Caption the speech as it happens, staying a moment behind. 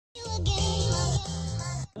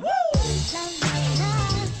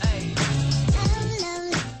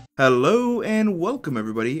Hello and welcome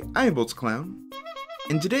everybody, I'm BOLTZtheCLOWN,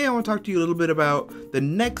 and today I want to talk to you a little bit about the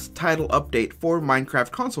next title update for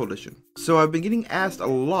Minecraft Console Edition. So I've been getting asked a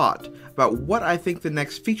lot about what I think the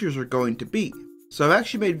next features are going to be. So I've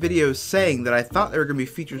actually made videos saying that I thought there were going to be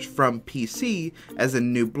features from PC, as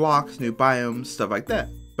in new blocks, new biomes, stuff like that.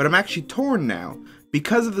 But I'm actually torn now.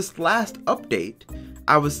 Because of this last update,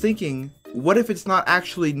 I was thinking, what if it's not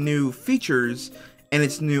actually new features and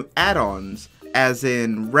it's new add-ons? As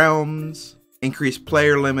in REALMS, increased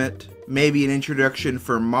player limit, maybe an introduction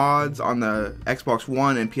for mods on the Xbox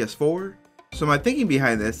One and PS4. So my thinking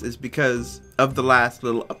behind this is because of the last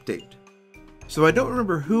little update. So I don't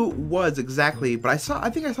remember who it was exactly, but I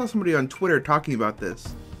think I saw somebody on Twitter talking about this,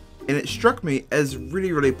 and it struck me as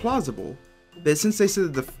really plausible that since they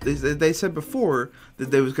said before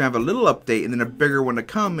that they was gonna have a little update and then a bigger one to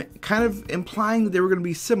come, kind of implying that they were gonna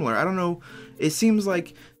be similar. I don't know. It seems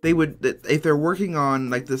like they would, if they're working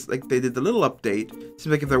on like this, like they did the little update, it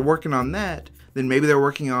seems like if they're working on that, then maybe they're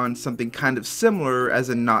working on something kind of similar,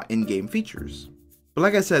 as in not in-game features. But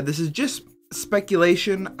like I said, this is just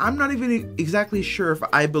speculation. I'm not even exactly sure if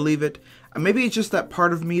I believe it. Maybe it's just that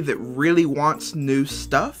part of me that really wants new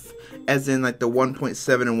stuff, as in like the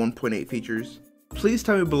 1.7 and 1.8 features. Please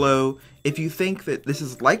tell me below if you think that this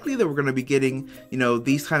is likely that we're going to be getting, you know,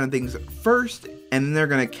 these kind of things first, and then they're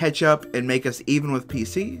going to catch up and make us even with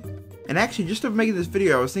PC. And actually, just to make this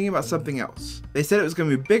video, I was thinking about something else. They said it was going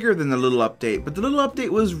to be bigger than the little update, but the little update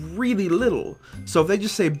was really little. So if they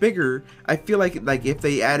just say bigger, I feel like if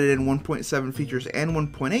they added in 1.7 features and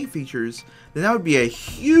 1.8 features, then that would be a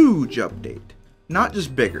huge update, not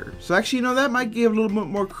just bigger. So actually, you know, that might give a little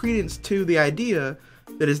bit more credence to the idea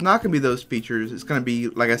that it's not going to be those features. It's going to be,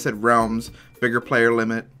 like I said, realms, bigger player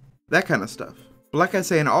limit, that kind of stuff. But like I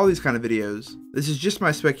say in all these kind of videos, this is just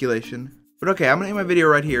my speculation. But okay, I'm going to end my video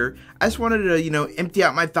right here. I just wanted to, you know, empty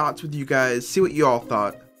out my thoughts with you guys, see what you all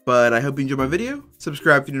thought. But I hope you enjoyed my video.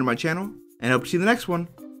 Subscribe if you're new to my channel, and I hope to see you in the next one.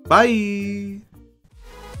 Bye!